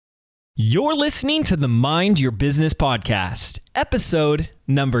You're listening to the Mind Your Business podcast, episode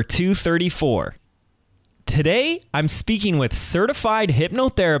number 234. Today, I'm speaking with certified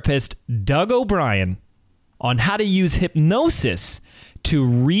hypnotherapist Doug O'Brien on how to use hypnosis to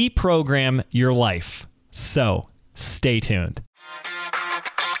reprogram your life. So, stay tuned.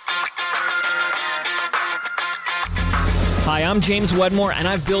 Hi, I'm James Wedmore, and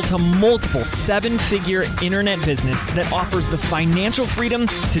I've built a multiple seven-figure internet business that offers the financial freedom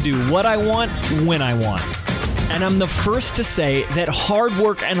to do what I want, when I want. And I'm the first to say that hard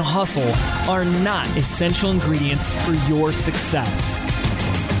work and hustle are not essential ingredients for your success.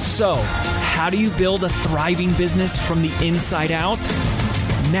 So, how do you build a thriving business from the inside out?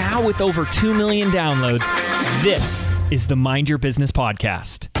 Now, with over 2 million downloads, this is the Mind Your Business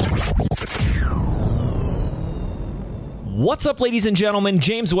podcast. What's up, ladies and gentlemen?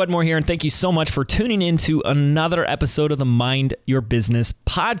 James Wedmore here, and thank you so much for tuning in to another episode of the Mind Your Business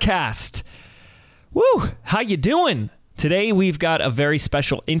podcast. Woo! How you doing? Today, we've got a very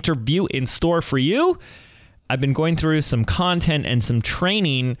special interview in store for you. I've been going through some content and some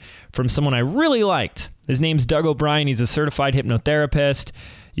training from someone I really liked. His name's Doug O'Brien. He's a certified hypnotherapist.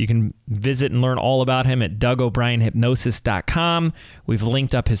 You can visit and learn all about him at DougO'BrienHypnosis.com. We've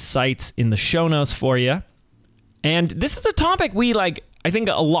linked up his sites in the show notes for you. And this is a topic I think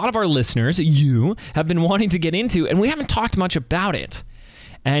a lot of our listeners, you, have been wanting to get into, and we haven't talked much about it.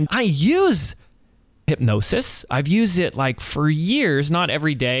 And I use hypnosis. I've used it for years, not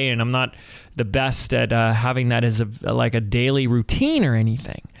every day, and I'm not the best at having that as a daily routine or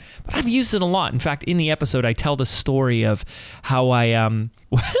anything. But I've used it a lot. In fact, in the episode, I tell the story of how I,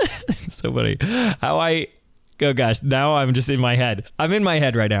 it's so funny, oh gosh, now I'm just in my head. I'm in my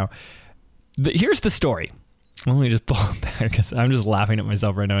head right now. Here's the story. Let me just pull it back because I'm just laughing at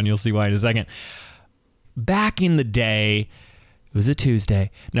myself right now, and you'll see why in a second. Back in the day, it was a Tuesday.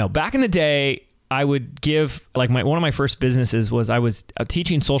 No, back in the day, I would give, one of my first businesses was I was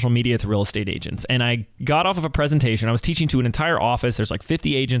teaching social media to real estate agents, and I got off of a presentation. I was teaching to an entire office. There's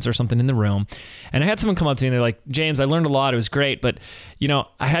 50 agents or something in the room, and I had someone come up to me, and they're like, James, I learned a lot. It was great, but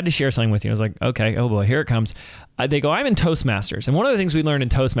I had to share something with you. I was like, okay, oh boy, here it comes. They go, I'm in Toastmasters, and one of the things we learned in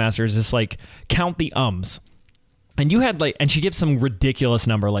Toastmasters is count the ums. And you had and she gives some ridiculous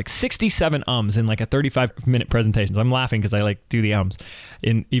number, 67 ums in a 35-minute presentation. So I'm laughing because I do the ums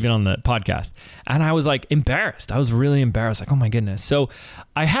even on the podcast. And I was embarrassed. I was really embarrassed. Oh my goodness. So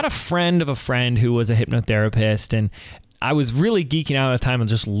I had a friend of a friend who was a hypnotherapist, and I was really geeking out at the time and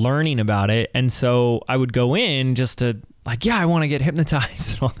just learning about it. And so I would go in just to I want to get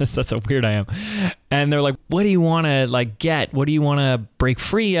hypnotized and all this. That's how weird I am. And they're like, what do you want to get? What do you want to break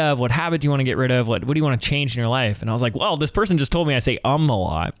free of? What habit do you want to get rid of? What do you want to change in your life? And I was like, well, this person just told me I say a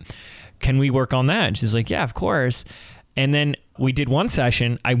lot. Can we work on that? And she's like, yeah, of course. And then we did one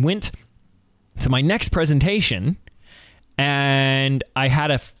session. I went to my next presentation, and I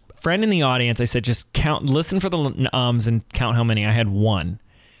had a friend in the audience. I said, just listen for the ums and count how many. I had one.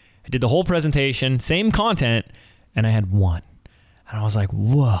 I did the whole presentation, same content, and I had one. And I was like,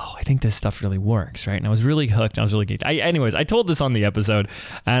 whoa, I think this stuff really works, right? And I was really hooked. I was really geeked. Anyways, I told this on the episode,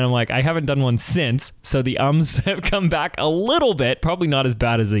 and I'm like, I haven't done one since, so the ums have come back a little bit, probably not as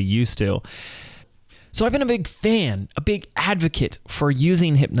bad as they used to. So I've been a big fan, a big advocate for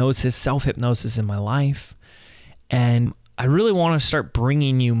using hypnosis, self-hypnosis in my life. And I really want to start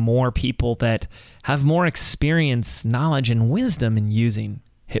bringing you more people that have more experience, knowledge, and wisdom in using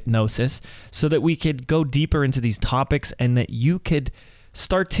hypnosis so that we could go deeper into these topics and that you could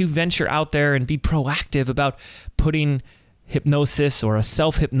start to venture out there and be proactive about putting hypnosis or a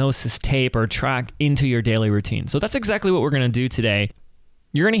self-hypnosis tape or track into your daily routine. So that's exactly what we're going to do today.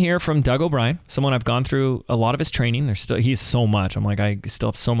 You're going to hear from Doug O'Brien, someone I've gone through a lot of his training. He's so much. I still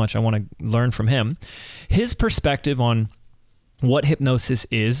have so much I want to learn from him. His perspective on what hypnosis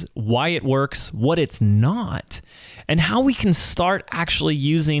is, why it works, what it's not, and how we can start actually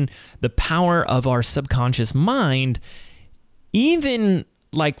using the power of our subconscious mind, even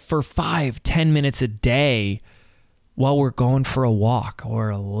for 5-10 minutes a day while we're going for a walk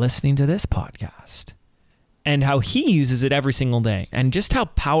or listening to this podcast. And how he uses it every single day, and just how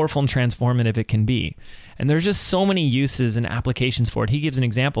powerful and transformative it can be. And there's just so many uses and applications for it. He gives an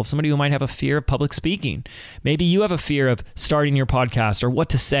example of somebody who might have a fear of public speaking. Maybe you have a fear of starting your podcast or what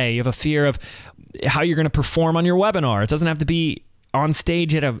to say. You have a fear of how you're going to perform on your webinar. It doesn't have to be on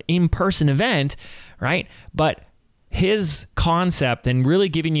stage at an in-person event, right? But his concept and really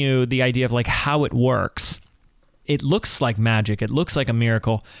giving you the idea of how it works. It looks like magic. It looks like a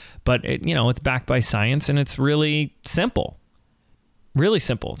miracle, but it's backed by science, and it's really simple. Really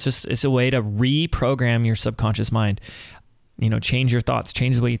simple. It's a way to reprogram your subconscious mind. change your thoughts,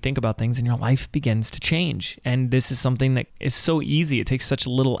 change the way you think about things, and your life begins to change. And this is something that is so easy. It takes such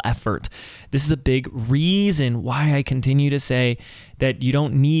little effort. This is a big reason why I continue to say that you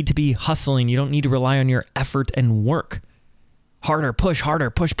don't need to be hustling. You don't need to rely on your effort and work. Harder, push,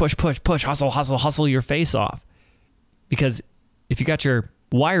 hustle your face off. Because if you got your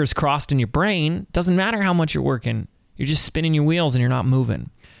wires crossed in your brain, it doesn't matter how much you're working. You're just spinning your wheels and you're not moving.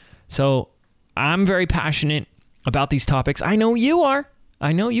 So I'm very passionate about these topics. I know you are.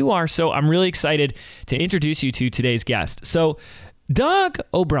 So I'm really excited to introduce you to today's guest. So Doug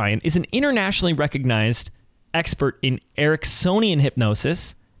O'Brien is an internationally recognized expert in Ericksonian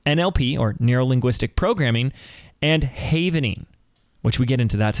hypnosis, NLP, or neuro-linguistic programming, and havening, which we get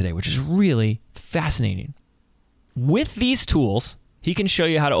into that today, which is really fascinating. With these tools, he can show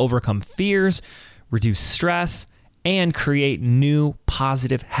you how to overcome fears, reduce stress, and create new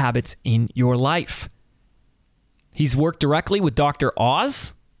positive habits in your life. He's worked directly with Dr.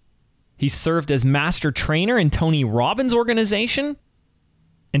 Oz. He's served as master trainer in Tony Robbins' organization.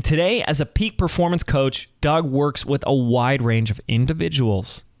 And today, as a peak performance coach, Doug works with a wide range of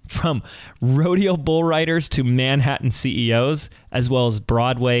individuals, from rodeo bull riders to Manhattan CEOs, as well as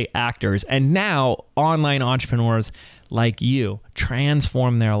Broadway actors, and now online entrepreneurs like you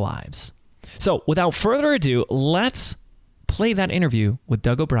transform their lives. So without further ado, let's play that interview with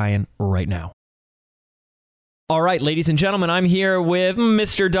Doug O'Brien right now. All right, ladies and gentlemen, I'm here with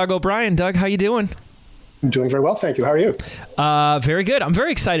Mr. Doug O'Brien. Doug, how you doing? I'm doing very well, thank you. How are you? Very good. I'm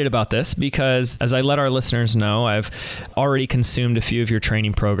very excited about this because, as I let our listeners know, I've already consumed a few of your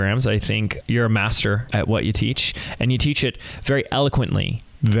training programs. I think you're a master at what you teach, and you teach it very eloquently,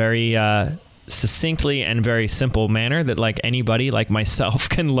 very succinctly, and very simple manner that like anybody like myself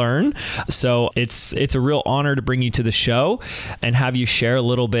can learn. So it's a real honor to bring you to the show and have you share a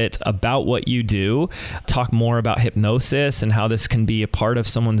little bit about what you do, talk more about hypnosis and how this can be a part of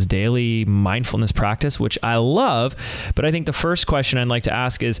someone's daily mindfulness practice, which I love. But I think the first question I'd like to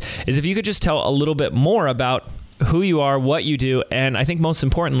ask is if you could just tell a little bit more about who you are, what you do, and I think most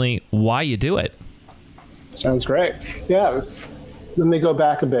importantly, why you do it. Sounds great. Yeah. Let me go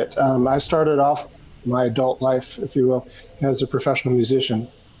back a bit. I started off my adult life, if you will, as a professional musician.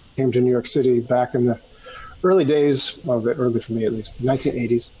 Came to New York City back in the early days, well, a bit early for me at least, the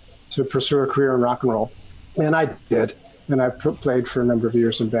 1980s, to pursue a career in rock and roll. And I did. And I played for a number of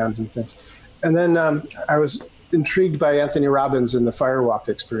years in bands and things. And then I was intrigued by Anthony Robbins and the Firewalk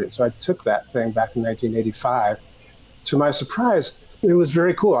experience. So I took that thing back in 1985. To my surprise, it was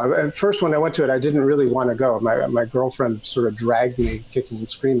very cool. At first, when I went to it, I didn't really want to go. My girlfriend sort of dragged me kicking and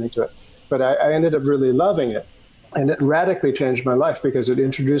screaming to it. But I ended up really loving it. And it radically changed my life because it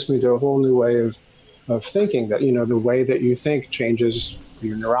introduced me to a whole new way of thinking that, the way that you think changes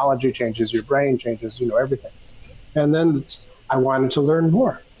your neurology, changes your brain, changes, everything. And then I wanted to learn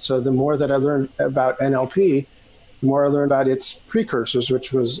more. So the more that I learned about NLP, the more I learned about its precursors,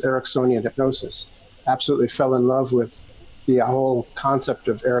 which was Ericksonian hypnosis. Absolutely fell in love with the whole concept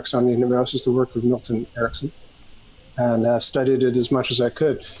of Ericksonian hypnosis, the work of Milton Erickson, and studied it as much as I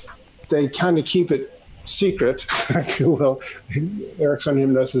could. They kind of keep it secret, if you will. Ericksonian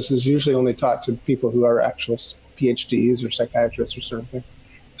hypnosis is usually only taught to people who are actual PhDs or psychiatrists or something.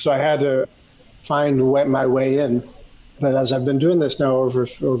 So I had to find my way in. But as I've been doing this now over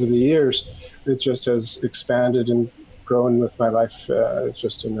the years, it just has expanded and grown with my life. It's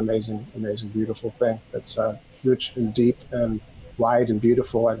just an amazing, amazing, beautiful thing. It's rich and deep and wide and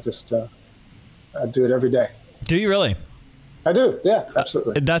beautiful. I just I do it every day. Do you really? I do. Yeah,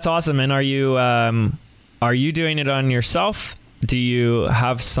 absolutely. That's awesome. And are you doing it on yourself? Do you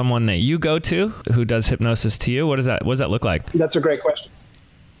have someone that you go to who does hypnosis to you? What does that look like? That's a great question.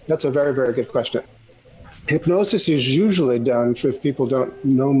 That's a very, very good question. Hypnosis is usually done, if people don't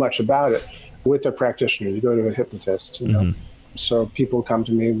know much about it, with a practitioner. You go to a hypnotist, Mm-hmm. So people come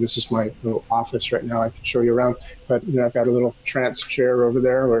to me. This is my little office right now. I can show you around, but I've got a little trance chair over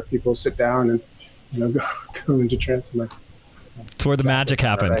there where people sit down and go into trance. And it's where the magic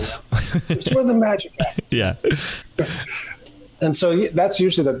happens. Right, it's where the magic happens. Yeah. And so that's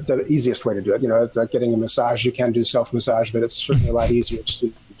usually the easiest way to do it. It's like getting a massage. You can do self-massage, but it's certainly a lot easier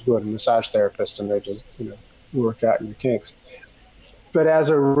to go to a massage therapist and they just work out your kinks. But as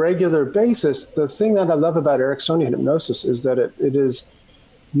a regular basis, the thing that I love about Ericksonian hypnosis is that it is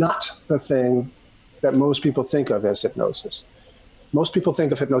not the thing that most people think of as hypnosis. Most people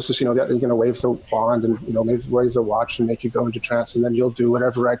think of hypnosis, that you're going to wave the wand and, wave the watch and make you go into trance, and then you'll do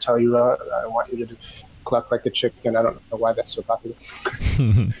whatever I tell you I want you to do. Cluck like a chicken. I don't know why that's so popular.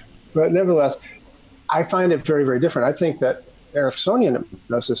 But nevertheless, I find it very, very different. I think that Ericksonian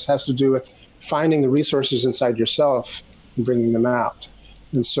hypnosis has to do with finding the resources inside yourself and bringing them out.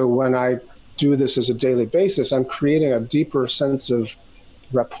 And so when I do this as a daily basis, I'm creating a deeper sense of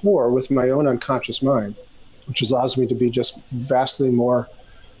rapport with my own unconscious mind, which allows me to be just vastly more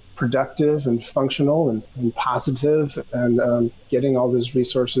productive and functional and positive and getting all these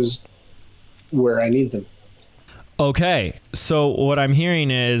resources where I need them. Okay, so what I'm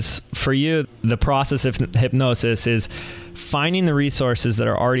hearing is, for you, the process of hypnosis is finding the resources that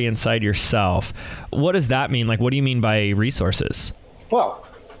are already inside yourself. What does that mean? Like, what do you mean by resources? Well,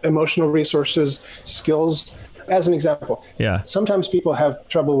 emotional resources, skills. As an example, sometimes people have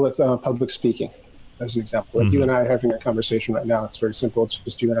trouble with public speaking, as an example. Like you and I are having a conversation right now. It's very simple. It's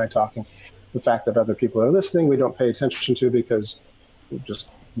just you and I talking. The fact that other people are listening, we don't pay attention to because we're just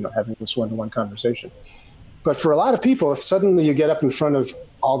having this one-to-one conversation. But for a lot of people, if suddenly you get up in front of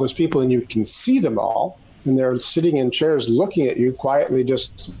all those people and you can see them all, and they're sitting in chairs looking at you quietly,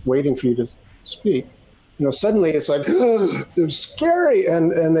 just waiting for you to speak, suddenly it's like, they're scary,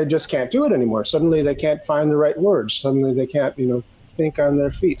 and they just can't do it anymore. Suddenly they can't find the right words. Suddenly they can't, think on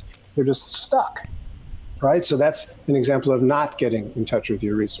their feet. They're just stuck, right? So that's an example of not getting in touch with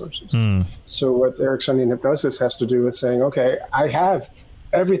your resources. So what Ericksonian hypnosis has to do with saying, okay, I have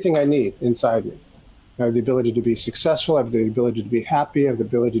everything I need inside me. I have the ability to be successful. I have the ability to be happy. I have the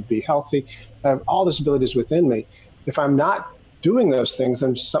ability to be healthy. I have all these abilities within me. If I'm not doing those things,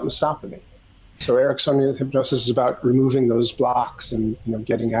 then something's stopping me. So Ericksonian hypnosis is about removing those blocks and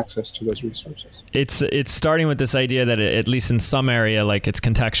getting access to those resources. It's starting with this idea that at least in some area, like it's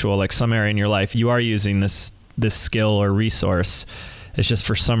contextual, like some area in your life, you are using this skill or resource. It's just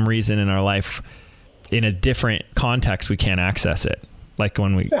for some reason in our life, in a different context, we can't access it. Like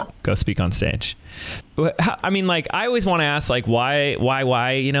when we go speak on stage. I mean, like, I always want to ask, like, why,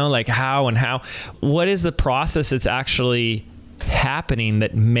 like how, what is the process that's actually happening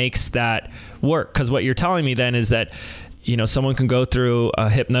that makes that work? Because what you're telling me then is that, someone can go through a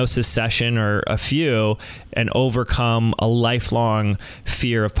hypnosis session or a few and overcome a lifelong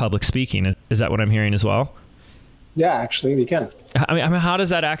fear of public speaking. Is that what I'm hearing as well? Yeah, actually, you can. I mean, how does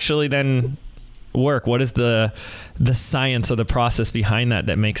that actually then work? What is the science or the process behind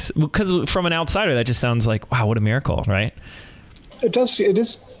that makes, because from an outsider that just sounds like, wow, what a miracle, right? It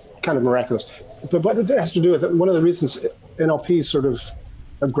is kind of miraculous. But what it has to do with it, one of the reasons NLP sort of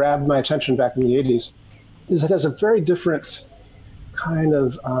grabbed my attention back in the 80s is it has a very different kind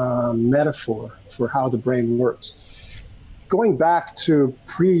of metaphor for how the brain works. Going back to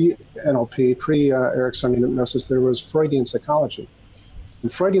pre-NLP, pre-Ericksonian hypnosis, there was Freudian psychology.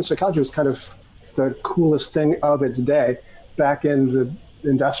 And Freudian psychology was kind of the coolest thing of its day back in the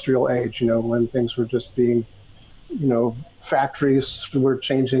industrial age, when things were just being, factories were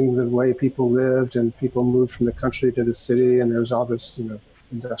changing the way people lived and people moved from the country to the city, and there was all this,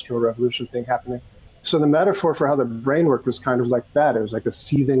 industrial revolution thing happening. So the metaphor for how the brain worked was kind of like that. It was like a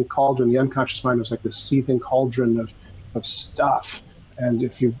seething cauldron. The unconscious mind was like this seething cauldron of stuff. And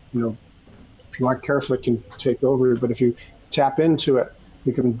if you aren't careful, it can take over. But if you tap into it,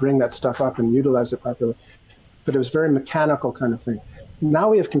 you can bring that stuff up and utilize it properly. But it was a very mechanical kind of thing. Now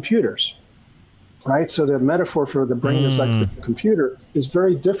we have computers, right? So the metaphor for the brain is like the computer is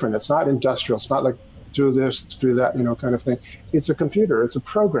very different. It's not industrial. It's not like do this, do that, kind of thing. It's a computer. It's a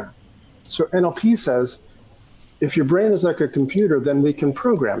program. So NLP says, if your brain is like a computer, then we can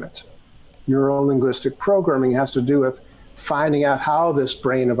program it. Neuro-linguistic programming has to do with finding out how this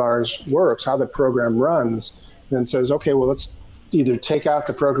brain of ours works, how the program runs, then says, okay, well, let's either take out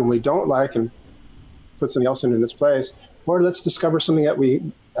the program we don't like and put something else in its place, or let's discover something that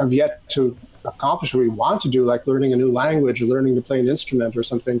we have yet to accomplish or we want to do, like learning a new language or learning to play an instrument or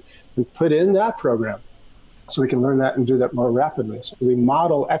something, and put in that program so we can learn that and do that more rapidly. So we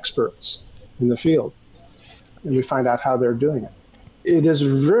model experts in the field and we find out how they're doing it. It is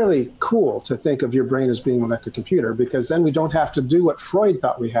really cool to think of your brain as being like a computer, because then we don't have to do what Freud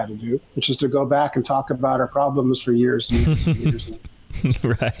thought we had to do, which is to go back and talk about our problems for years and years and years and years.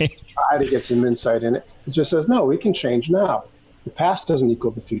 Right. Try to get some insight in it. It just says, no, we can change now. The past doesn't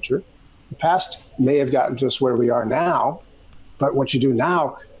equal the future. The past may have gotten to us where we are now, but what you do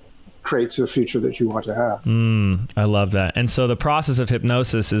now creates the future that you want to have. I love that. And so the process of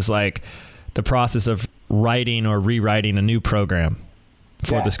hypnosis is like the process of writing or rewriting a new program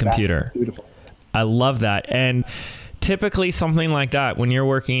for this computer. Exactly. Beautiful. I love that. And typically something like that, when you're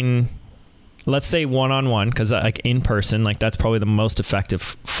working, let's say one-on-one, because like in person, like that's probably the most effective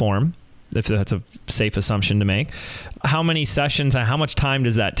form, if that's a safe assumption to make. How many sessions and how much time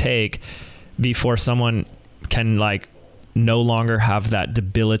does that take before someone can like no longer have that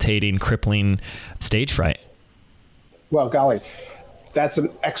debilitating, crippling stage fright? Well, golly, That's an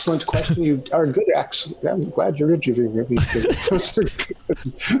excellent question. You are good. I'm glad you're interviewing me.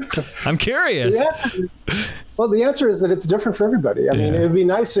 I'm curious. The answer is that it's different for everybody. I mean, it'd be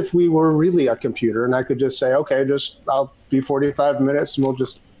nice if we were really a computer and I could just say, okay, I'll be 45 minutes and we'll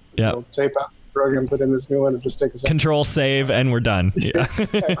just tape out the program, put in this new one, and just take a second. Control save and we're done. Yeah.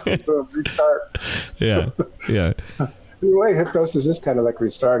 Restart. Yeah. In a way, hypnosis is kind of like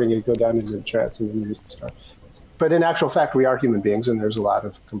restarting. You go down into the trance and then you restart. But in actual fact, we are human beings, and there's a lot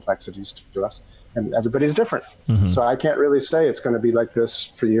of complexities to us, and everybody's different. Mm-hmm. So I can't really say it's going to be like this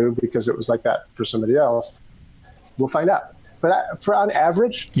for you because it was like that for somebody else. We'll find out. But on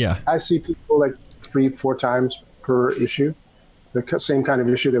average, I see people like 3-4 times per issue. The same kind of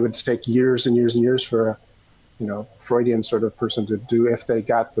issue that would take years and years and years for a Freudian sort of person to do if they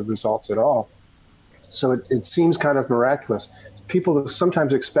got the results at all. So it seems kind of miraculous. People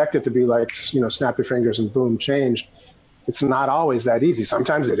sometimes expect it to be like, snap your fingers and boom, changed. It's not always that easy.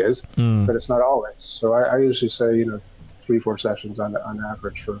 Sometimes it is, but it's not always. So I usually say, 3-4 sessions on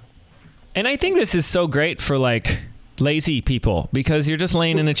average for. And I think this is so great for like lazy people because you're just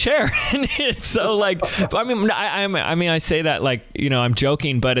laying in a chair and it's so like, I say that like, I'm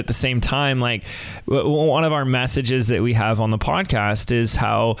joking, but at the same time, like one of our messages that we have on the podcast is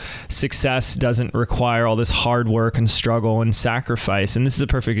how success doesn't require all this hard work and struggle and sacrifice. And this is a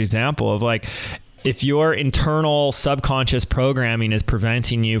perfect example of like, if your internal subconscious programming is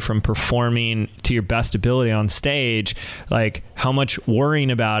preventing you from performing to your best ability on stage, like how much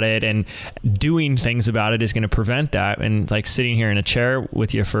worrying about it and doing things about it is going to prevent that. And like sitting here in a chair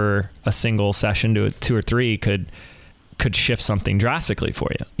with you for a single session to 2 or 3 could shift something drastically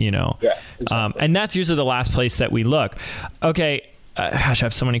for you, Yeah, exactly. And that's usually the last place that we look. Okay. Gosh, I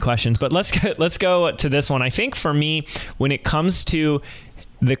have so many questions, but let's go to this one. I think for me, when it comes to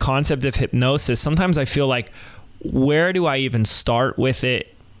the concept of hypnosis, sometimes I feel like, where do I even start with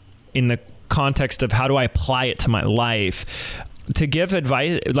it in the context of how do I apply it to my life? To give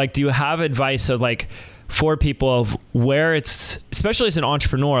advice, like, do you have advice of like for people of where it's, especially as an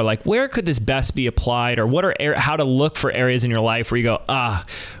entrepreneur, like where could this best be applied, or what are how to look for areas in your life where you go,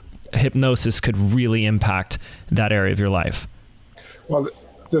 hypnosis could really impact that area of your life? Well,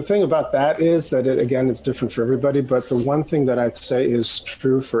 the thing about that is that, again, it's different for everybody. But the one thing that I'd say is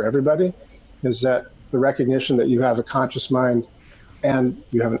true for everybody is that the recognition that you have a conscious mind and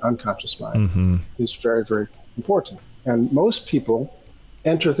you have an unconscious mind is very, very important. And most people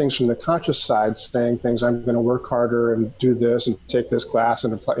enter things from the conscious side, saying things, I'm going to work harder and do this and take this class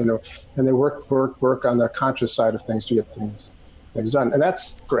and apply, and they work on the conscious side of things to get things done. And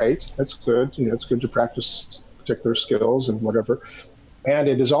that's great. That's good. It's good to practice particular skills and whatever. And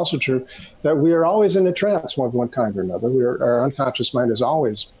it is also true that we are always in a trance of one kind or another. Our unconscious mind is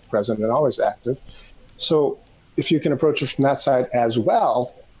always present and always active. So if you can approach it from that side as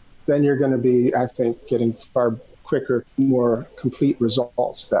well, then you're going to be, I think, getting far quicker, more complete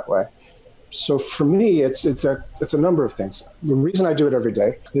results that way. So for me, it's a number of things. The reason I do it every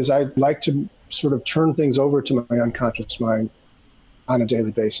day is I like to sort of turn things over to my unconscious mind on a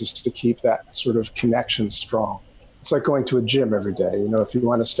daily basis to keep that sort of connection strong. It's like going to a gym every day. If you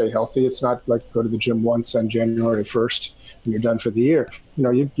want to stay healthy, it's not like go to the gym once on January 1st and you're done for the year.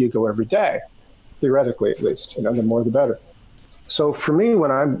 You go every day, theoretically at least. The more the better. So for me,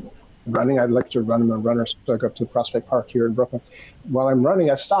 when I'm running, I'd like to run. I'm a runner, so I go up to Prospect Park here in Brooklyn. While I'm running,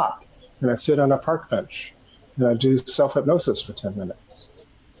 I stop and I sit on a park bench and I do self-hypnosis for 10 minutes.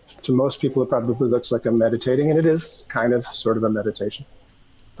 To most people, it probably looks like I'm meditating, and it is kind of sort of a meditation.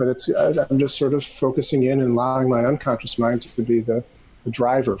 But I'm just sort of focusing in and allowing my unconscious mind to be the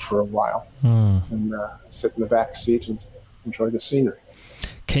driver for a while and sit in the back seat and enjoy the scenery.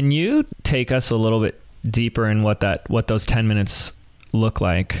 Can you take us a little bit deeper in what those 10 minutes look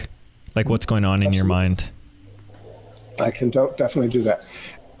like? Like what's going on in your mind? I can definitely do that.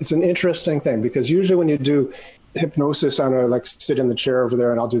 It's an interesting thing because usually when you do hypnosis like sit in the chair over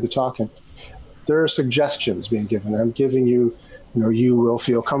there and I'll do the talking, there are suggestions being given. I'm giving you, you will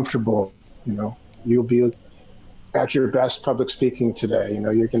feel comfortable, you'll be at your best public speaking today.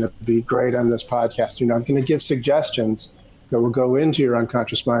 You're going to be great on this podcast. I'm going to give suggestions that will go into your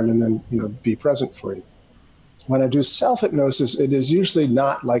unconscious mind and then, be present for you. When I do self-hypnosis, it is usually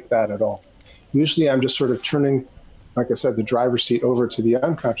not like that at all. Usually I'm just sort of turning, like I said, the driver's seat over to the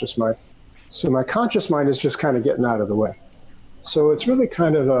unconscious mind. So my conscious mind is just kind of getting out of the way. So it's really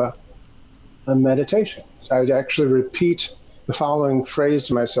kind of a meditation. I actually repeat the following phrase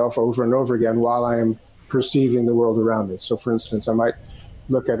to myself over and over again while I am perceiving the world around me. So for instance, I might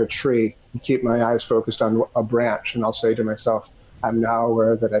look at a tree and keep my eyes focused on a branch, and I'll say to myself, I'm now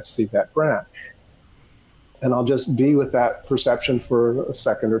aware that I see that branch. And I'll just be with that perception for a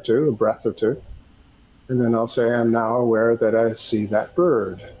second or two, a breath or two. And then I'll say, I'm now aware that I see that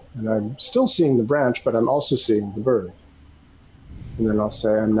bird. And I'm still seeing the branch, but I'm also seeing the bird. And then I'll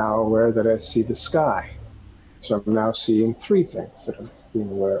say, I'm now aware that I see the sky. So I'm now seeing three things that I'm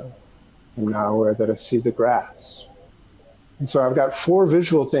being aware of. I'm now aware that I see the grass. And so I've got four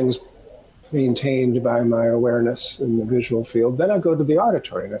visual things maintained by my awareness in the visual field. Then I go to the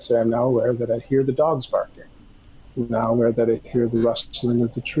auditory and I say, I'm now aware that I hear the dogs barking. I'm now aware that I hear the rustling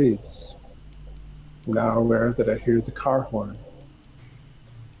of the trees. I'm now aware that I hear the car horn.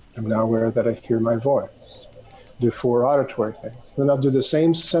 I'm now aware that I hear my voice. Do four auditory things. Then I'll do the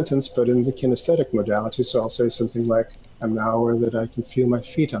same sentence, but in the kinesthetic modality. So I'll say something like, I'm now aware that I can feel my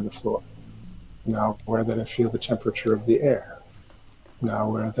feet on the floor. I'm now aware that I feel the temperature of the air. I'm now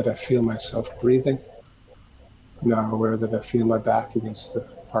aware that I feel myself breathing. I'm now aware that I feel my back against the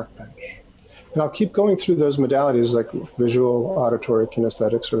park bench. And I'll keep going through those modalities like visual, auditory,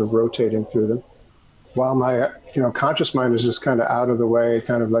 kinesthetic, sort of rotating through them, while my conscious mind is just kind of out of the way,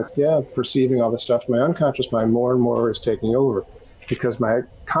 kind of like, perceiving all the stuff. My unconscious mind more and more is taking over because my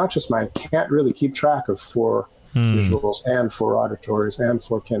conscious mind can't really keep track of four visuals and four auditories and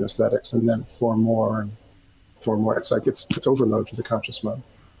four kinesthetics and then four more and four more. It's like it's overload for the conscious mind.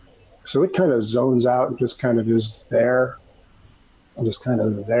 So it kind of zones out and just kind of is there. I'm just kind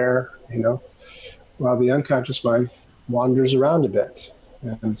of there, while the unconscious mind wanders around a bit.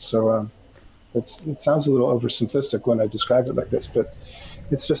 And so it sounds a little oversimplistic when I describe it like this, but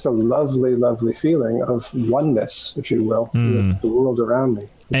it's just a lovely, lovely feeling of oneness, if you will, with the world around me.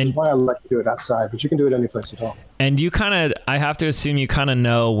 Which is why I like to do it outside, but you can do it any place at all. And you I have to assume you kind of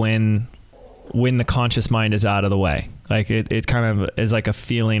know when the conscious mind is out of the way. Like it kind of is like a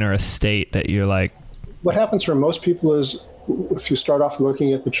feeling or a state that you're like. What happens for most people is if you start off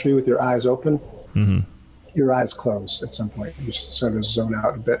looking at the tree with your eyes open, your eyes close at some point. You just sort of zone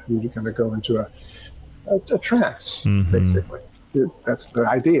out a bit and you kind of go into a trance, basically. That's the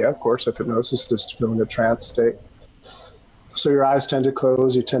idea, of course, of hypnosis, is to go into a trance state. So your eyes tend to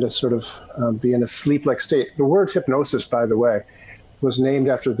close. You tend to sort of be in a sleep-like state. The word hypnosis, by the way, was named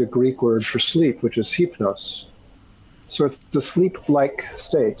after the Greek word for sleep, which is hypnos. So it's a sleep-like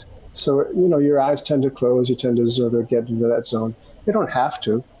state. So, your eyes tend to close. You tend to sort of get into that zone. You don't have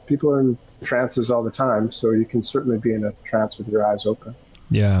to. People are in trances all the time, so you can certainly be in a trance with your eyes open.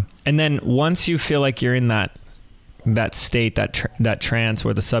 Yeah. And then once you feel like you're in that state, that trance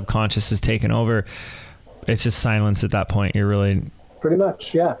where the subconscious is taken over, it's just silence at that point. You're really... Pretty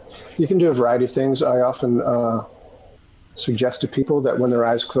much, yeah. You can do a variety of things. I often suggest to people that when their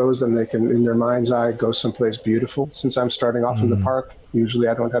eyes close, then they can, in their mind's eye, go someplace beautiful. Since I'm starting off in the park, usually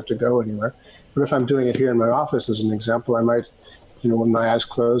I don't have to go anywhere. But if I'm doing it here in my office, as an example, I might, when my eyes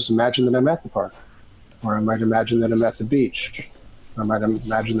close, imagine that I'm at the park. Or I might imagine that I'm at the beach. I might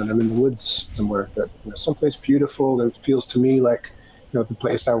imagine that I'm in the woods somewhere, that someplace beautiful and feels to me like, the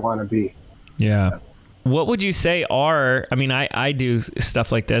place I want to be. Yeah. What would you say I do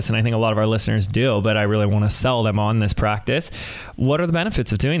stuff like this, and I think a lot of our listeners do, but I really want to sell them on this practice. What are the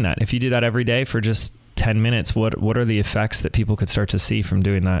benefits of doing that? If you do that every day for just 10 minutes, what are the effects that people could start to see from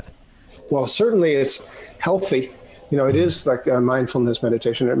doing that? Well, certainly it's healthy. It is like a mindfulness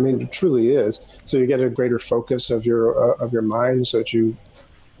meditation. I mean, it truly is. So you get a greater focus of your mind so that you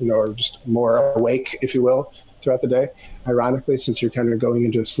are just more awake, if you will, throughout the day. Ironically, since you're kind of going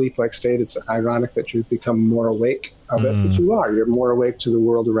into a sleep-like state, it's ironic that you become more awake of it, but you are. You're more awake to the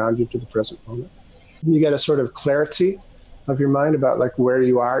world around you, to the present moment. You get a sort of clarity of your mind about like where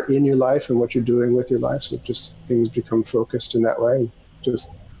you are in your life and what you're doing with your life. So just things become focused in that way, just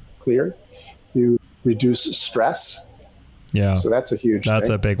clear. You reduce stress. Yeah. So that's a huge thing. That's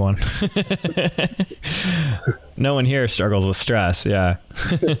a big one. No one here struggles with stress. Yeah.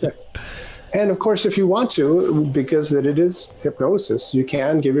 And of course, if you want to, because it is hypnosis, you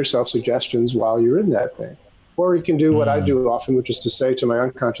can give yourself suggestions while you're in that thing. Or you can do what I do often, which is to say to my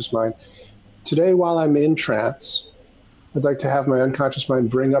unconscious mind, today while I'm in trance, I'd like to have my unconscious mind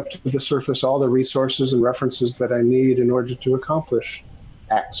bring up to the surface all the resources and references that I need in order to accomplish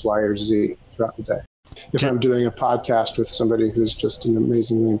X, Y, or Z throughout the day. If I'm doing a podcast with somebody who's just an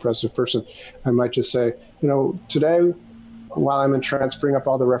amazingly impressive person, I might just say, today, while I'm in trance, bring up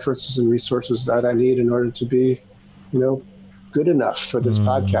all the references and resources that I need in order to be, good enough for this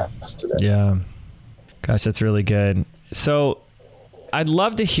podcast today. Yeah. Gosh, that's really good. So I'd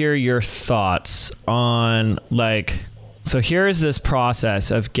love to hear your thoughts on so here is this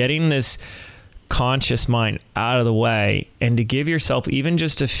process of getting this conscious mind out of the way and to give yourself even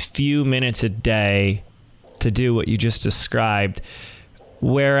just a few minutes a day to do what you just described.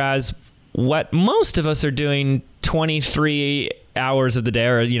 Whereas what most of us are doing 23 hours of the day,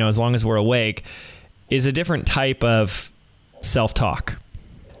 or, as long as we're awake, is a different type of self-talk.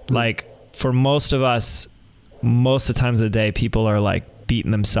 Like for most of us, most of the times of the day, people are like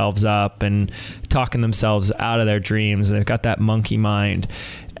beating themselves up and talking themselves out of their dreams. And they've got that monkey mind.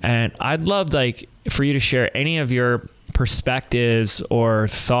 And I'd love for you to share any of your perspectives or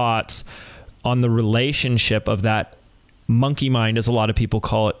thoughts on the relationship of that monkey mind, as a lot of people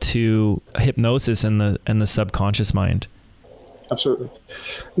call it, to hypnosis and the subconscious mind. Absolutely.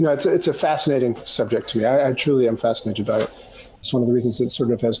 It's a fascinating subject to me. I truly am fascinated by it. It's one of the reasons it sort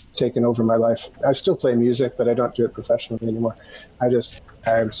of has taken over my life. I still play music, but I don't do it professionally anymore.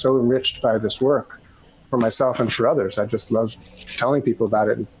 I'm so enriched by this work for myself and for others. I just love telling people about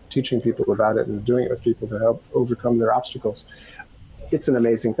it and teaching people about it and doing it with people to help overcome their obstacles. It's an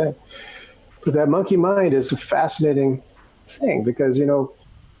amazing thing. But that monkey mind is a fascinating thing because,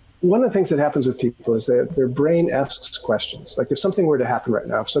 one of the things that happens with people is that their brain asks questions. Like if something were to happen right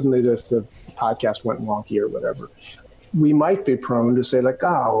now, if suddenly the podcast went wonky or whatever, we might be prone to say like,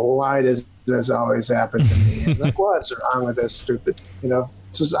 oh, why does this always happen to me? Like, what's wrong with this stupid,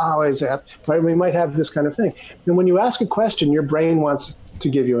 this is always happen. Right? We might have this kind of thing. And when you ask a question, your brain wants to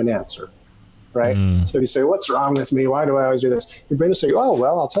give you an answer. Right? So if you say, what's wrong with me? Why do I always do this? Your brain will say, oh,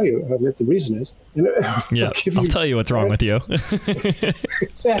 well, I'll tell you what the reason is. Yeah, I'll tell you what's wrong with you.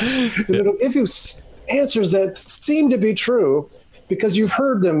 Exactly. And it'll give you answers that seem to be true because you've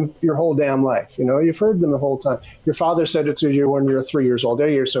heard them your whole damn life. You've heard them the whole time. Your father said it to you when you were 3 years old.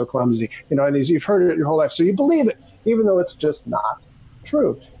 You're so clumsy. And you've heard it your whole life. So you believe it, even though it's just not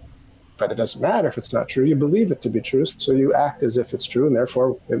true. But it doesn't matter if it's not true. You believe it to be true. So you act as if it's true, and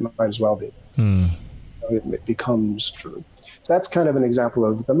therefore it might as well be. It becomes true. So that's kind of an example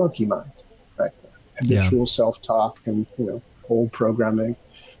of the monkey mind, right? Habitual self-talk and old programming,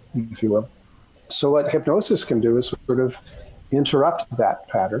 if you will. So what hypnosis can do is sort of interrupt that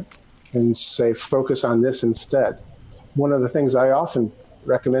pattern and say, focus on this instead. One of the things I often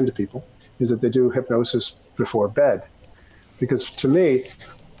recommend to people is that they do hypnosis before bed, because to me,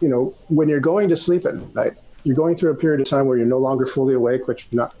 when you're going to sleep at night, you're going through a period of time where you're no longer fully awake, but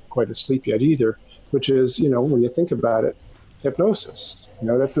you're not quite asleep yet either, which is, when you think about it, hypnosis.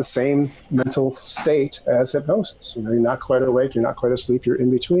 That's the same mental state as hypnosis. You're not quite awake, you're not quite asleep, you're in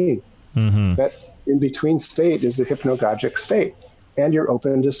between. Mm-hmm. That in between state is a hypnagogic state, and you're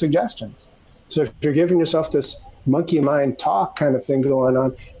open to suggestions. So if you're giving yourself this monkey mind talk kind of thing going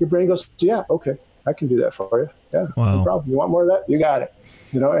on, your brain goes, yeah, okay, I can do that for you. Yeah, wow. No problem. You want more of that? You got it.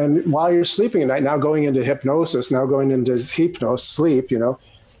 And while you're sleeping at night, now going into hypnosis, now going into sleep, your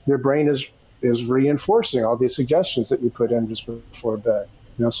brain is reinforcing all these suggestions that you put in just before bed.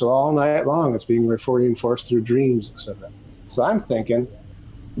 So all night long, it's being reinforced through dreams, etc. So I'm thinking,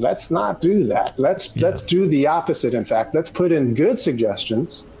 let's not do that. Let's do the opposite. In fact, let's put in good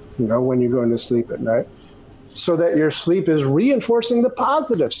suggestions, when you're going to sleep at night, so that your sleep is reinforcing the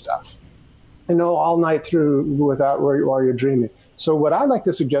positive stuff, all night through while you're dreaming. So what I like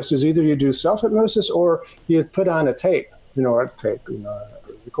to suggest is either you do self-hypnosis or you put on a tape,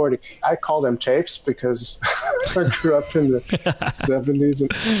 recording. I call them tapes because I grew up in the 70s.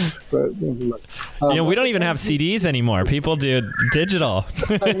 But we don't even have CDs anymore. People do digital.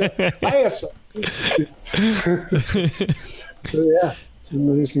 I have some. Yeah, it's an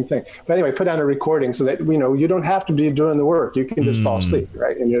interesting thing. But anyway, put on a recording so that, you don't have to be doing the work. You can just fall asleep,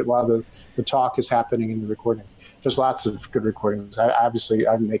 right? And while the talk is happening in the recordings. There's lots of good recordings. I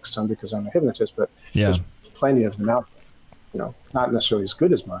make some because I'm a hypnotist, but there's plenty of them out there. Not necessarily as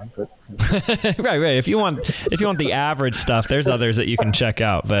good as mine, but right. If you want the average stuff, there's others that you can check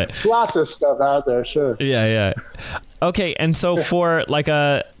out. But lots of stuff out there, sure. Yeah. Okay, and so for like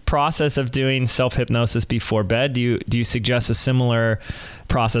a process of doing self-hypnosis before bed, do you suggest a similar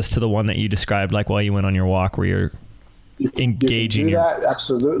process to the one that you described, like while you went on your walk, where you're engaging? You can do that,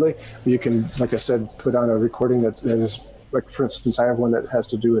 absolutely. You can, like I said, put on a recording that is, like, for instance, I have one that has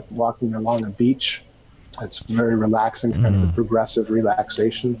to do with walking along a beach. It's very relaxing, kind of a progressive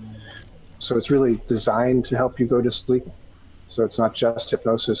relaxation. So it's really designed to help you go to sleep. So it's not just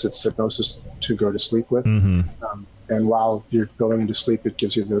hypnosis, it's hypnosis to go to sleep with. And while you're going to sleep, it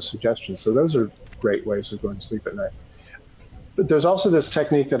gives you those suggestions. So those are great ways of going to sleep at night. But there's also this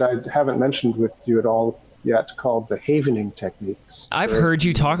technique that I haven't mentioned with you at all yet, called the havening techniques. I've heard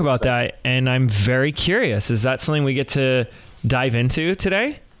you talk about that, and I'm very curious. Is that something we get to dive into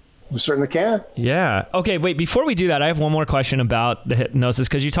today? We certainly can. Yeah. Okay, wait, before we do that, I have one more question about the hypnosis,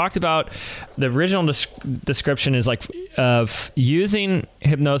 because you talked about the original description is like of using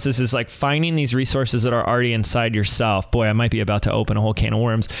hypnosis is like finding these resources that are already inside yourself. Boy, I might be about to open a whole can of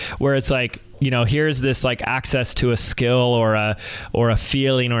worms, where it's like, here's this like access to a skill or a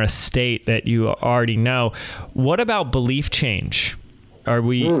feeling or a state that you already know. What about belief change? Are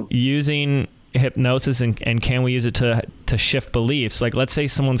we using hypnosis and can we use it to shift beliefs? Like, let's say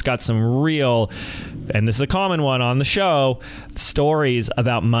someone's got some real, and this is a common one on the show, stories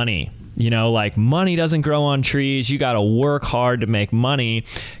about money. Like money doesn't grow on trees. You got to work hard to make money.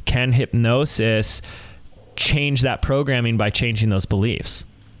 Can hypnosis change that programming by changing those beliefs?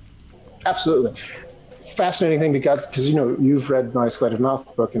 Absolutely. Fascinating thing because you've read my Sleight of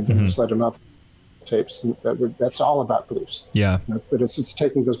Mouth book and Sleight of Mouth tapes, and that's all about beliefs. Yeah. But it's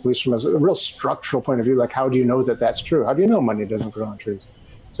taking those beliefs from a real structural point of view. Like, how do you know that that's true? How do you know money doesn't grow on trees?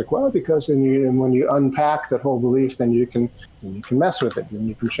 It's like, well, because when you unpack that whole belief, then you can mess with it, and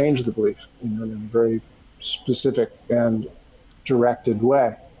you can change the belief in a very specific and directed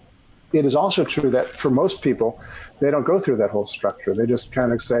way. It is also true that for most people, they don't go through that whole structure. They just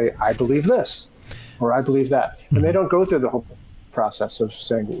kind of say, I believe this, or I believe that. And they don't go through the whole process of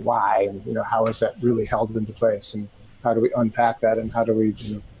saying why, and how is that really held into place, and how do we unpack that, and how do we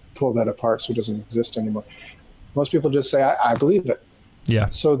pull that apart so it doesn't exist anymore. Most people just say, I believe it. Yeah.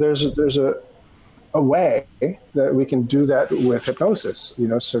 So there's a way that we can do that with hypnosis,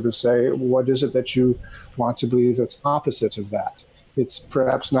 so to say, what is it that you want to believe that's opposite of that? It's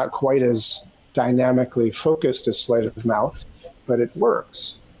perhaps not quite as dynamically focused as Sleight of Mouth, but it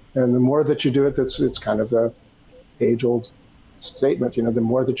works. And the more that you do it, it's kind of the age-old statement, the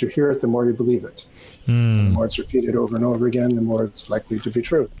more that you hear it, the more you believe it. And the more it's repeated over and over again, the more it's likely to be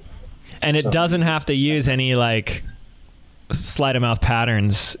true. And it doesn't have to use any like Sleight of Mouth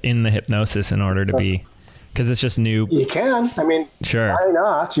patterns in the hypnosis in order to be, because it's just new. You can. I mean, sure. Why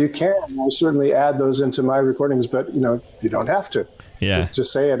not? You can. I certainly add those into my recordings, but you don't have to. Yeah.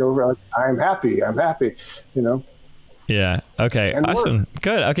 Just say it over. Like, I'm happy. Yeah. Okay. Awesome.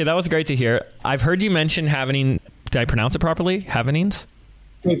 Good. Okay. That was great to hear. I've heard you mention Havening. Did I pronounce it properly? Havenings?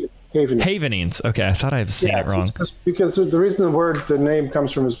 Havenings. Okay. I thought I was saying it wrong. Because the reason the name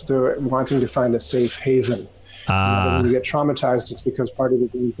comes from is they're wanting to find a safe haven. When you get traumatized, it's because part of the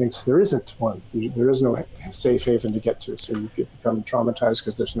brain thinks there isn't one. There is no safe haven to get to. So you become traumatized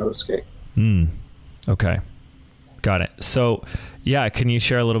because there's no escape. Okay. Got it. So, can you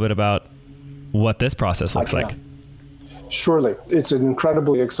share a little bit about what this process looks like? Surely. It's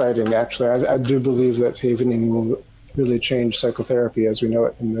incredibly exciting, actually. I do believe that havening will really change psychotherapy as we know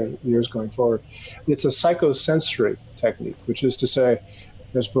it in the years going forward. It's a psychosensory technique, which is to say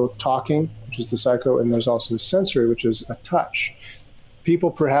there's both talking, which is the psycho, and there's also sensory, which is a touch.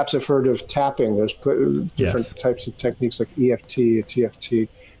 People perhaps have heard of tapping. There's different types of techniques like EFT, TFT,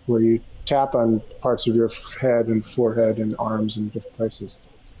 where you tap on parts of your head and forehead and arms in different places.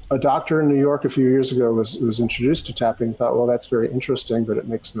 A doctor in New York a few years ago was introduced to tapping and thought, well, that's very interesting, but it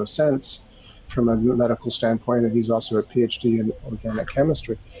makes no sense from a medical standpoint. And he's also a PhD in organic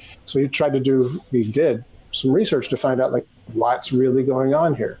chemistry. So he did some research to find out what's really going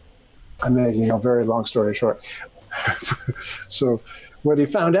on here. I'm making a very long story short. So what he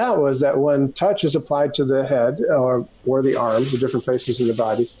found out was that when touch is applied to the head or the arms, the different places in the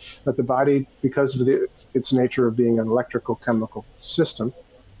body, that the body, because of its nature of being an electrical chemical system,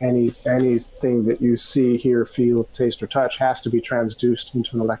 anything that you see, hear, feel, taste, or touch has to be transduced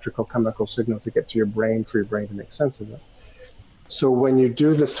into an electrical chemical signal to get to your brain for your brain to make sense of it. So when you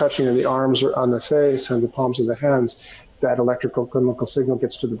do this touching in the arms or on the face or the palms of the hands, that electrical chemical signal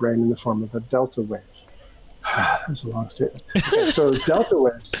gets to the brain in the form of a delta wave. That's a long statement. Okay, so delta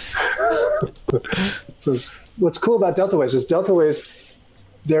waves. So what's cool about delta waves is delta waves,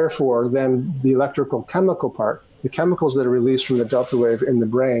 therefore, then the electrical chemical part, the chemicals that are released from the delta wave in the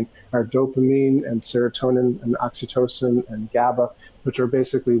brain are dopamine and serotonin and oxytocin and GABA, which are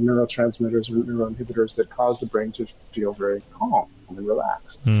basically neurotransmitters or neuroinhibitors that cause the brain to feel very calm and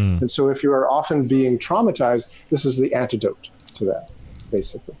relaxed. And so if you are often being traumatized, this is the antidote to that,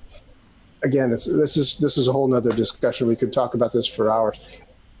 basically. Again, this is a whole nother discussion. We could talk about this for hours.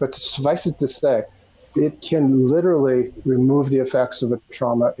 But suffice it to say, it can literally remove the effects of a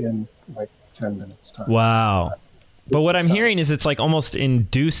trauma in 10 minutes time. Wow. But what I'm hearing is it's almost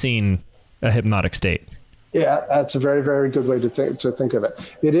inducing a hypnotic state. Yeah, that's a very, very good way to think of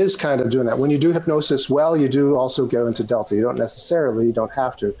it. It is kind of doing that. When you do hypnosis well, you do also go into delta. You don't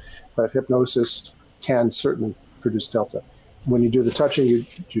have to, but hypnosis can certainly produce delta. When you do the touching,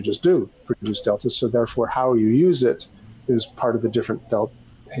 you just do produce delta. So therefore, how you use it is part of the different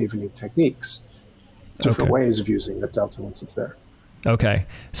havening techniques, different ways of using the delta once it's there. Okay.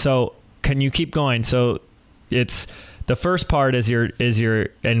 So can you keep going? So it's the first part is your,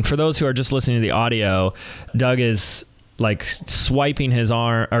 and for those who are just listening to the audio, Doug is like swiping his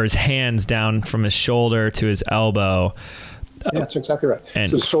arm or his hands down from his shoulder to his elbow. Yeah, that's exactly right.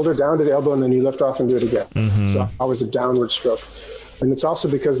 So shoulder down to the elbow, and then you lift off and do it again. Mm-hmm. So always a downward stroke. And it's also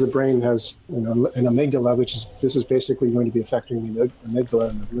because the brain has an amygdala, this is basically going to be affecting the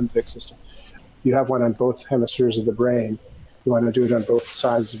amygdala and the limbic system. You have one on both hemispheres of the brain. You want to do it on both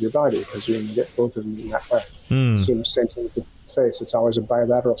sides of your body because you're going to get both of them in that way. So the same thing with the face. It's always a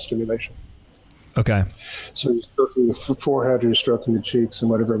bilateral stimulation. Okay. So you're stroking the forehead or you're stroking the cheeks in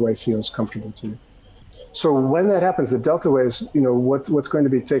whatever way feels comfortable to you. So when that happens, the delta waves, what's going to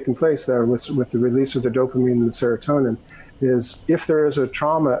be taking place there with the release of the dopamine and the serotonin is if there is a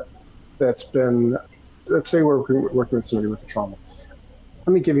trauma that's been, let's say we're working with somebody with a trauma.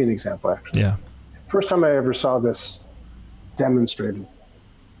 Let me give you an example, actually. Yeah. First time I ever saw this demonstrated,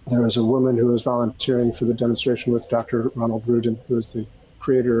 there was a woman who was volunteering for the demonstration with Dr. Ronald Rudin, who was the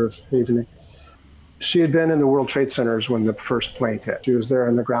creator of havening. She had been in the World Trade Centers when the first plane hit. She was there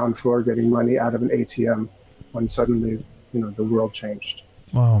on the ground floor getting money out of an ATM when suddenly, the world changed.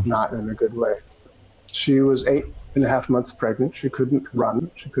 Wow. Not in a good way. She was 8.5 months pregnant. She couldn't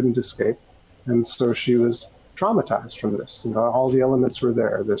run. She couldn't escape. And so she was traumatized from this. All the elements were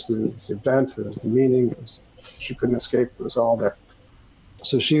there. There's this event, there was the meaning, she couldn't escape. It was all there.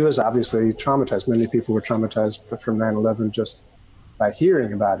 So she was obviously traumatized. Many people were traumatized from 9/11 just by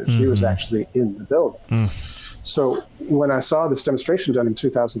hearing about it. She was actually in the building. So when I saw this demonstration done in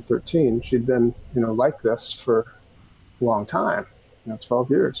 2013, she'd been, like this for a long time, 12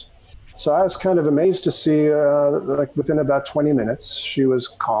 years. So I was kind of amazed to see, like within about 20 minutes, she was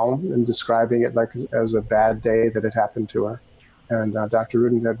calm and describing it like as a bad day that had happened to her. And Dr.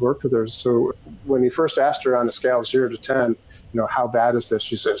 Rudin had worked with her. So when he first asked her on a scale of 0 to 10, how bad is this?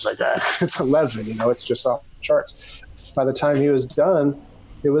 She says, it's 11, it's just off the charts. By the time he was done,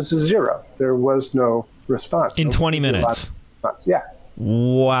 it was a 0. There was no response. In 20 minutes? Yeah.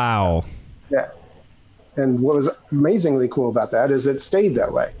 Wow. Yeah. And what was amazingly cool about that is it stayed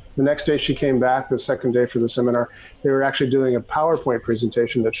that way. The next day she came back, the second day for the seminar, they were actually doing a PowerPoint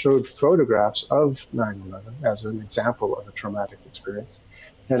presentation that showed photographs of 9/11 as an example of a traumatic experience.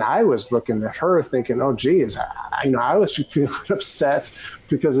 And I was looking at her thinking, oh, geez, I was feeling upset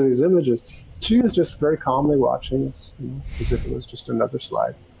because of these images. She was just very calmly watching this, as if it was just another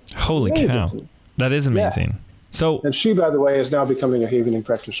slide. Holy cow. That is amazing. Yeah. So, and she, by the way, is now becoming a havening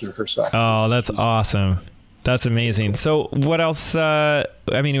practitioner herself. Oh, that's awesome. That's amazing. So what else?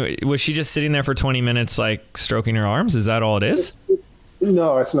 Was she just sitting there for 20 minutes, like stroking her arms? Is that all it is?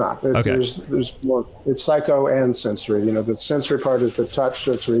 No, it's not. Okay. There's more. It's psycho and sensory. The sensory part is the touch.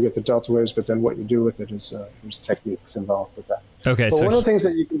 That's where you get the delta waves. But then what you do with it is there's techniques involved with that. Okay. But one of the things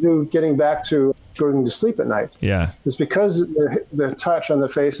that you can do, getting back to going to sleep at night, is because the touch on the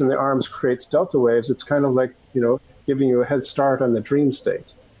face and the arms creates delta waves. It's kind of like giving you a head start on the dream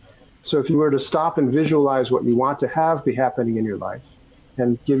state. So if you were to stop and visualize what you want to have be happening in your life,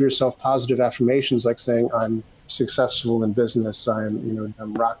 and give yourself positive affirmations like saying, I'm successful in business,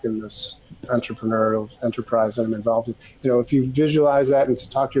 I'm rocking this entrepreneurial enterprise that I'm involved in. If you visualize that and to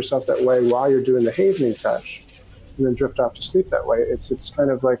talk to yourself that way while you're doing the havening touch, and then drift off to sleep that way, it's kind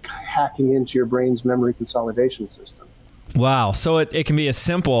of like hacking into your brain's memory consolidation system. Wow. So it can be as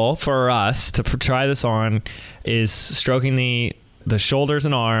simple for us to try this on is stroking the shoulders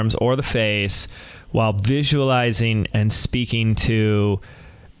and arms or the face while visualizing and speaking to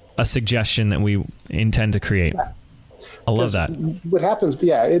a suggestion that we intend to create. Yeah. I love that. What happens,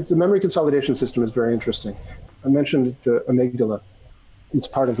 the memory consolidation system is very interesting. I mentioned the amygdala. It's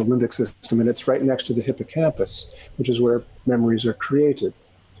part of the limbic system, and it's right next to the hippocampus, which is where memories are created.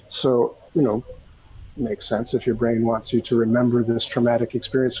 So, makes sense if your brain wants you to remember this traumatic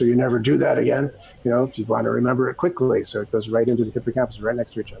experience so you never do that again. You want to remember it quickly, so it goes right into the hippocampus, right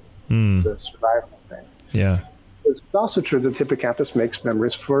next to each other. It's a survival thing. Yeah. It's also true that the hippocampus makes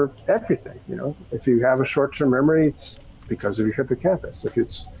memories for everything. If you have a short-term memory, it's because of your hippocampus. If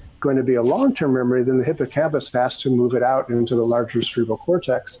it's going to be a long-term memory, then the hippocampus has to move it out into the larger cerebral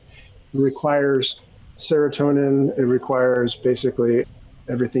cortex. It requires serotonin. It requires basically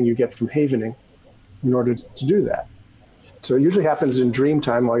everything you get from havening in order to do that. So it usually happens in dream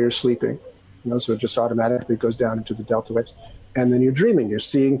time while you're sleeping, so it just automatically goes down into the delta waves. And then you're dreaming, you're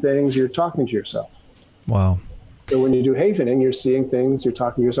seeing things, you're talking to yourself. Wow. So when you do havening, you're seeing things, you're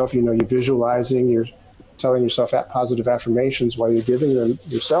talking to yourself, you're visualizing, you're telling yourself positive affirmations while you're giving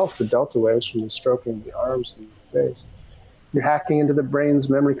yourself the delta waves from the stroking of the arms and the face. You're hacking into the brain's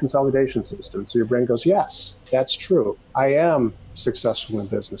memory consolidation system. So your brain goes, yes, that's true. I am successful in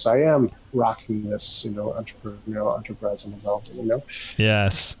business. I am rocking this, entrepreneurial enterprise I'm involved in,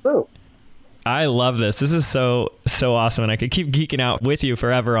 Yes. It's true. I love this. This is so awesome. And I could keep geeking out with you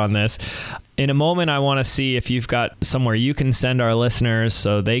forever on this. In a moment, I want to see if you've got somewhere you can send our listeners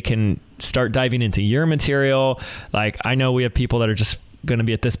so they can start diving into your material. Like, I know we have people that are just going to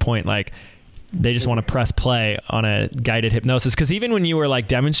be at this point, like, they just want to press play on a guided hypnosis. Because even when you were like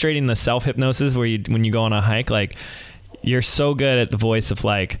demonstrating the self-hypnosis when you go on a hike, like, you're so good at the voice of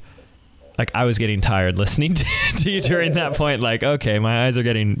like I was getting tired listening to you during that point. Like, okay, my eyes are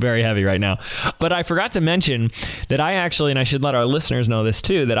getting very heavy right now. But I forgot to mention that I actually, and I should let our listeners know this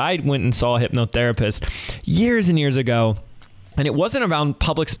too, that I went and saw a hypnotherapist years and years ago. And it wasn't around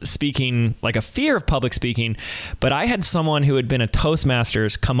public speaking, like a fear of public speaking, but I had someone who had been a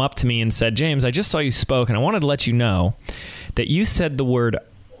Toastmasters come up to me and said, James, I just saw you spoke, and I wanted to let you know that you said the word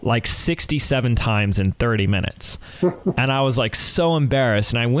like 67 times in 30 minutes. And I was like so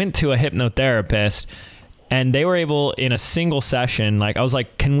embarrassed. And I went to a hypnotherapist, and they were able, in a single session, like, I was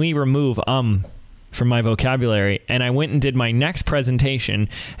like, can we remove from my vocabulary? And I went and did my next presentation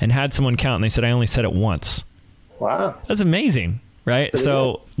and had someone count, and they said I only said it once. Wow. That's amazing, right? Pretty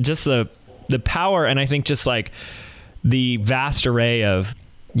so good. Just the power, and I think just like the vast array of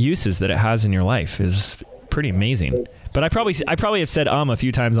uses that it has in your life is pretty amazing. But I probably have said a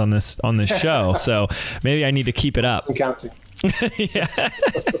few times on this show, so maybe I need to keep it up. I'm counting. Yeah.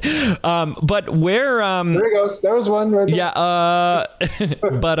 But where there he goes. There was one right there. Yeah,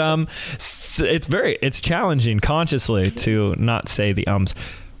 but it's challenging consciously to not say the ums.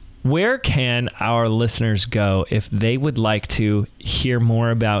 Where can our listeners go if they would like to hear more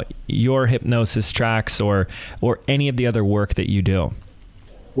about your hypnosis tracks or any of the other work that you do?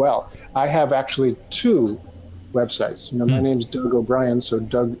 Well, I have actually 2 websites. My name's Doug O'Brien, so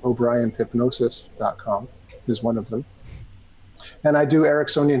DougO'BrienHypnosis.com is one of them. And I do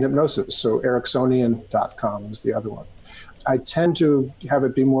Ericksonian hypnosis, so Ericksonian.com is the other one. I tend to have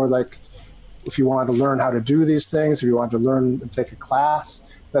it be more like, if you want to learn how to do these things, if you want to learn and take a class,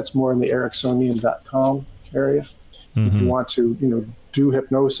 that's more in the Ericksonian.com area. Mm-hmm. If you want to, do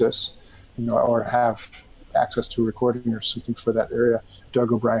hypnosis, or have access to a recording or something for that area,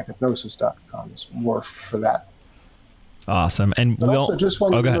 DougO'BrienHypnosis.com is more for that. Awesome. And but also, just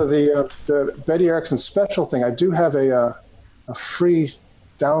one the Betty Erickson special thing. I do have a free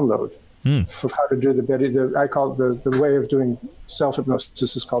download for how to do the Betty. I call it the way of doing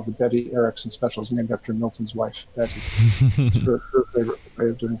self-hypnosis is called the Betty Erickson special. It's named after Milton's wife, Betty. It's her favorite way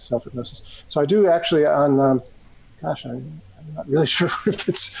of doing self-hypnosis. So I do actually on, I'm not really sure if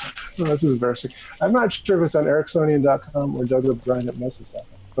it's, this is embarrassing. I'm not sure if it's on Ericksonian.com or DougO'BrienHypnosis.com.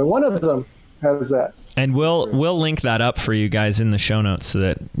 But one of them has that. And we'll link that up for you guys in the show notes so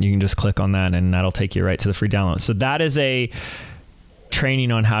that you can just click on that and that'll take you right to the free download. So that is a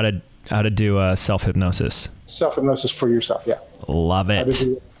training on how to do self-hypnosis. Self-hypnosis for yourself, yeah. Love it. How to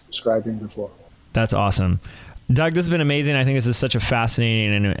do what I was describing before. That's awesome. Doug, this has been amazing. I think this is such a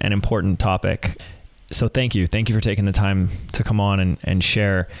fascinating and important topic. So thank you. Thank you for taking the time to come on and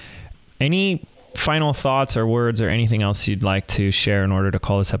share. Any final thoughts or words or anything else you'd like to share in order to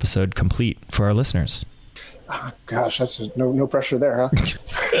call this episode complete for our listeners? Oh, gosh, that's no pressure there, huh?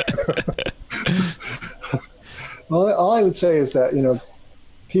 Well, all I would say is that,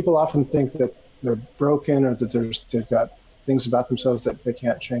 people often think that they're broken or that they've got things about themselves that they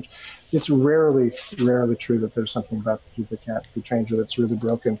can't change. It's rarely true that there's something about you that can't be changed or that's really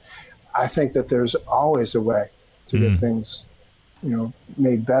broken. I think that there's always a way to get things,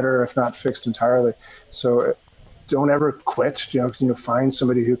 made better, if not fixed entirely. So don't ever quit. Find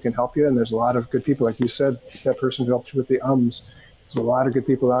somebody who can help you. And there's a lot of good people, like you said, that person who helped you with the ums. There's a lot of good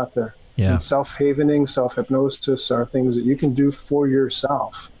people out there. Yeah. And self-havening, self-hypnosis are things that you can do for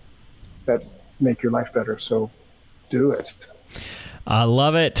yourself that make your life better. So do it. I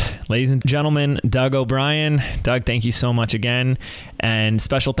love it. Ladies and gentlemen, Doug O'Brien. Doug, thank you so much again. And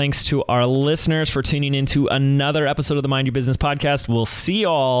special thanks to our listeners for tuning into another episode of the Mind Your Business podcast. We'll see you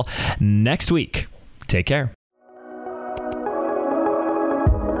all next week. Take care.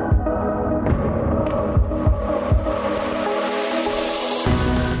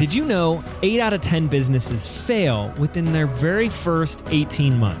 Did you know 8 out of 10 businesses fail within their very first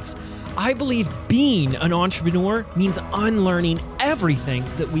 18 months? I believe being an entrepreneur means unlearning everything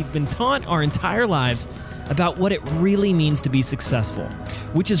that we've been taught our entire lives about what it really means to be successful,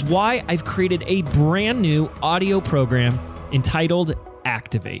 which is why I've created a brand new audio program entitled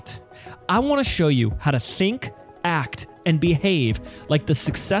Activate. I want to show you how to think, act, and behave like the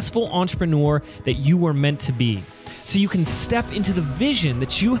successful entrepreneur that you were meant to be. so you can step into the vision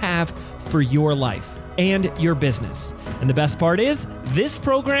that you have for your life and your business. And the best part is, this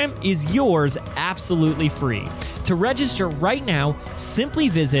program is yours absolutely free. To register right now, simply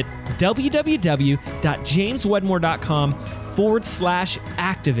visit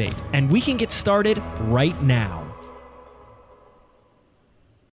www.jameswedmore.com/activate, and we can get started right now.